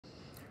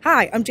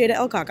Hi, I'm Jada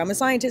Elcock. I'm a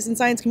scientist and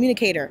science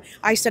communicator.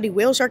 I study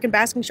whale shark and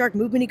basking shark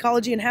movement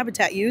ecology and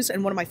habitat use,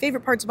 and one of my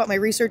favorite parts about my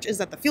research is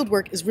that the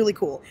fieldwork is really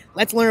cool.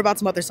 Let's learn about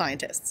some other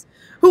scientists.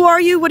 Who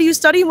are you? What do you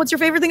study? And what's your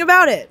favorite thing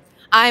about it?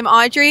 I'm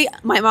Audrey.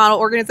 My model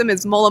organism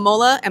is Mola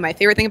Mola, and my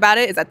favorite thing about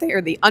it is that they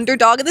are the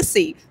underdog of the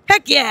sea.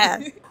 Heck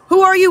yeah! Who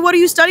are you? What do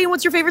you study? And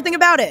what's your favorite thing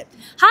about it?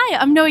 Hi,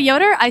 I'm Noah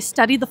Yoder. I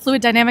study the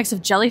fluid dynamics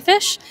of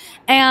jellyfish,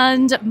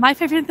 and my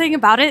favorite thing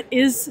about it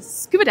is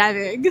scuba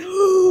diving.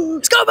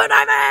 Scuba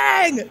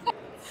diving!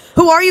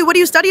 Who are you? What do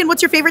you study? And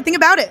what's your favorite thing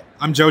about it?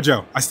 I'm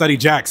JoJo. I study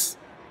Jax.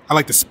 I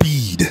like the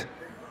speed.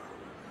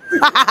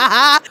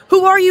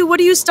 Who are you? What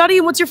do you study?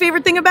 And what's your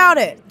favorite thing about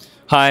it?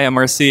 Hi, I'm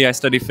RC. I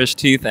study fish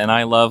teeth, and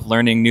I love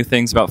learning new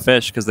things about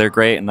fish because they're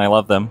great and I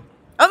love them.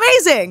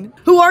 Amazing!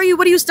 Who are you?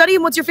 What do you study?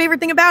 And what's your favorite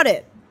thing about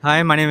it?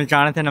 Hi, my name is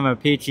Jonathan. I'm a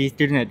PhD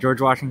student at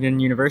George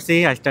Washington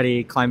University. I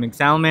study climbing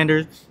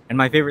salamanders, and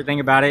my favorite thing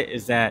about it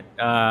is that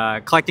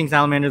collecting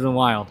salamanders in the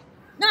wild.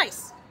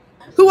 Nice!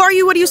 Who are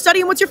you? What do you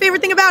study? And what's your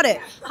favorite thing about it?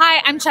 Hi,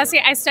 I'm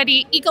Chessie. I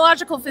study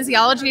ecological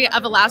physiology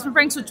of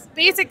elasmobranchs, which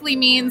basically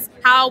means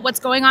how what's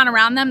going on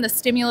around them, the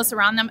stimulus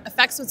around them,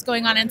 affects what's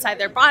going on inside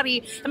their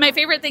body. And my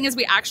favorite thing is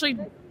we actually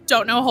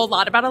don't know a whole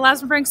lot about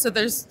elasmobranchs, so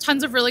there's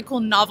tons of really cool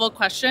novel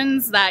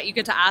questions that you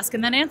get to ask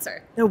and then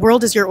answer. The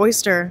world is your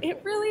oyster. It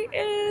really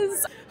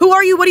is. Who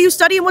are you? What do you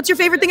study? And what's your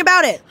favorite thing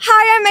about it?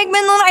 Hi, I'm Meg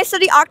Minlin. I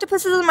study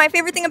octopuses, and my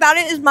favorite thing about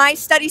it is my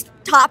study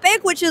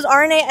topic, which is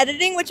RNA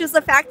editing, which is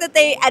the fact that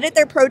they edit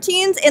their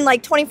proteins in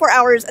like 24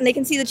 hours and they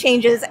can see the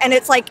changes, and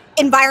it's like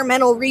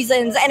environmental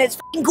reasons, and it's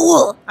f***ing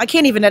cool. I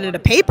can't even edit a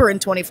paper in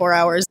 24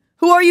 hours.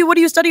 Who are you? What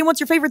do you study? And what's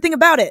your favorite thing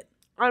about it?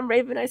 I'm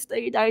Raven. I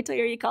study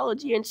dietary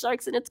ecology and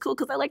sharks, and it's cool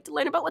because I like to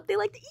learn about what they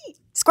like to eat.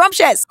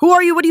 Scrumptious! Who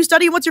are you? What do you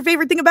study? And what's your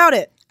favorite thing about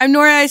it? I'm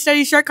Nora. I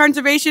study shark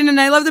conservation,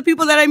 and I love the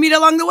people that I meet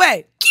along the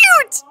way.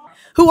 Cute!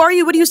 Who are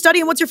you? What do you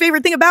study? And what's your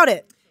favorite thing about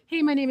it?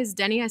 Hey, my name is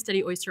Denny. I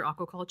study oyster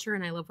aquaculture,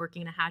 and I love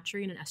working in a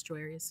hatchery and in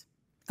estuaries.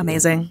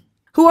 Amazing.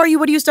 Who are you?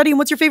 What do you study? And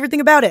what's your favorite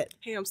thing about it?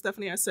 Hey, I'm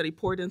Stephanie. I study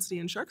pore density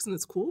in sharks, and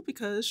it's cool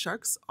because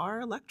sharks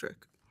are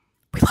electric.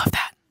 We love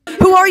that.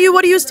 Who are you?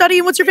 What do you study?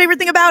 And what's your favorite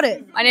thing about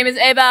it? My name is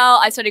Abel.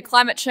 I study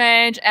climate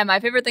change, and my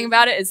favorite thing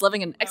about it is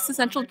living in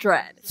existential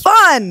dread.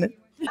 Fun!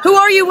 Who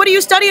are you? What do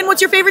you study? And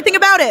what's your favorite thing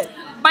about it?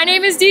 My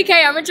name is DK.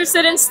 I'm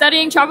interested in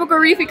studying tropical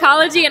reef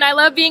ecology, and I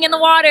love being in the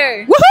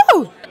water.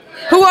 Woohoo!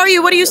 Who are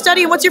you? What do you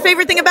study? And what's your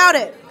favorite thing about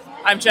it?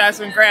 I'm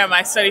Jasmine Graham.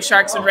 I study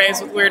sharks and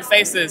rays with weird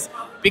faces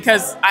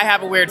because I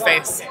have a weird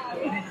face.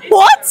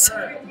 What?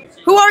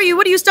 Who are you?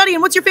 What do you study?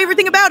 And what's your favorite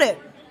thing about it?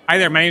 Hi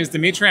there, my name is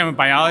Demitri. I'm a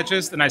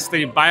biologist, and I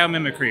study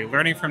biomimicry,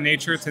 learning from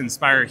nature to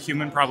inspire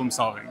human problem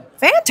solving.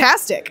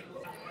 Fantastic.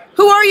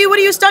 Who are you? What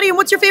do you study? And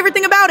what's your favorite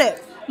thing about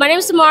it? My name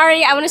is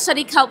Amari. I want to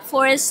study kelp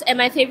forests, and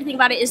my favorite thing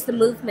about it is the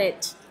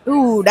movement.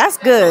 Ooh, that's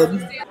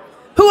good.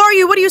 Who are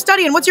you? What do you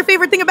study? And what's your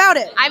favorite thing about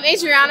it? I'm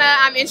Adriana.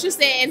 I'm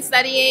interested in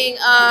studying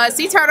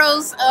sea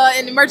turtles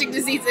and emerging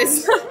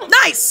diseases.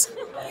 Nice!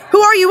 Who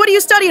are you? What do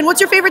you study? And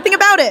what's your favorite thing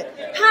about it?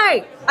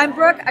 Hi, I'm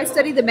Brooke. I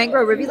study the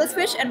mangrove rivulets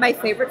fish, and my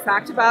favorite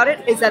fact about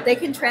it is that they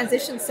can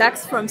transition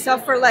sex from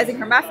self-fertilizing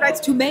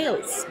hermaphrodites to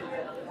males.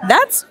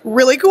 That's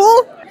really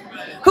cool.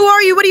 Who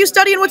are you? What do you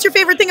study? And what's your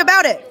favorite thing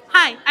about it?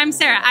 Hi, I'm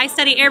Sarah. I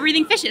study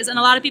air-breathing fishes, and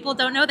a lot of people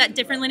don't know that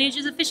different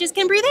lineages of fishes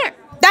can breathe air.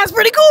 That's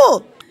pretty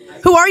cool.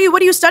 Who are you? What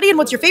do you study? And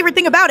what's your favorite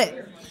thing about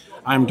it?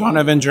 I'm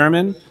Donovan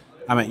German.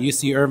 I'm at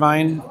UC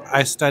Irvine.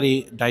 I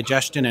study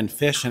digestion and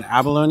fish and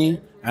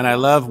abalone, and I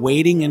love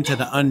wading into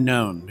the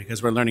unknown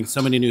because we're learning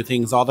so many new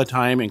things all the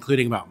time,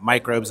 including about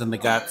microbes in the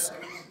guts,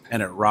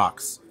 and it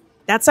rocks.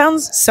 That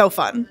sounds so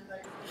fun.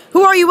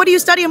 Who are you? What do you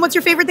study? And what's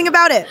your favorite thing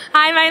about it?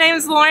 Hi, my name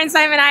is Lauren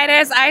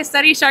Simonitis. I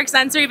study shark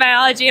sensory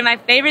biology, and my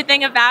favorite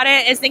thing about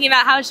it is thinking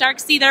about how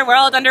sharks see their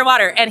world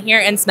underwater and hear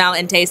and smell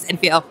and taste and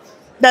feel.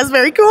 That's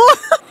very cool.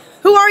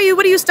 Who are you?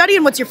 What do you study?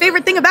 And what's your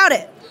favorite thing about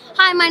it?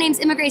 Hi, my name's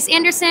Emma Grace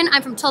Anderson.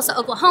 I'm from Tulsa,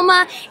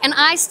 Oklahoma, and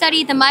I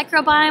study the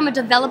microbiome of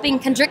developing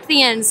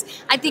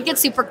chondrichthyans. I think it's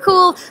super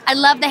cool. I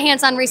love the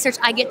hands-on research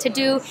I get to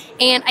do,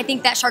 and I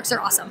think that sharks are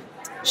awesome.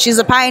 She's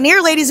a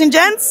pioneer, ladies and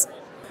gents.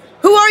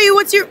 Who are you?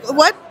 What's your...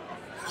 What?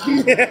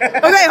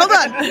 Okay, hold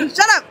on.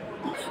 Shut up.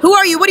 Who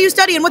are you? What do you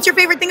study? And what's your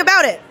favorite thing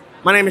about it?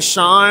 My name is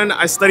Sean.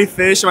 I study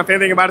fish, and my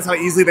favorite thing about it is how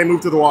easily they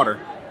move through the water.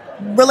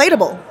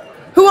 Relatable.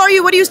 Who are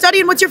you? What do you study?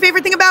 And what's your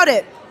favorite thing about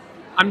it?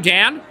 I'm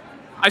Dan.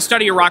 I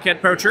study a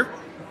rocket poacher.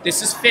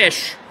 This is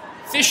fish.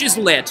 Fish is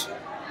lit.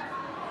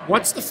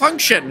 What's the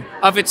function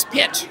of its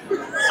pit?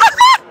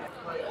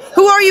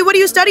 Who are you? What do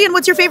you study? And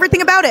what's your favorite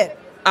thing about it?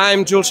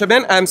 I'm Jules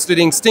Chabin. I'm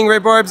studying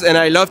stingray barbs, and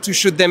I love to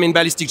shoot them in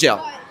ballistic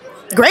gel.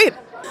 Great.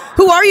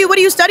 Who are you? What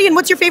do you study? And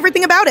what's your favorite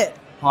thing about it?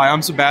 Hi,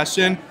 I'm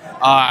Sebastian.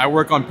 I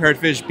work on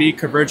parrotfish beak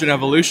convergent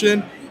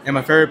evolution, and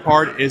my favorite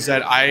part is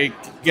that I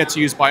get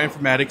to use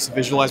bioinformatics to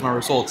visualize my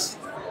results.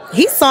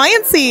 He's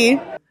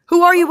sciencey.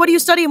 Who are you? What do you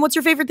study? And what's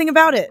your favorite thing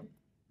about it?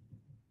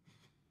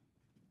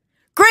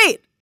 Great.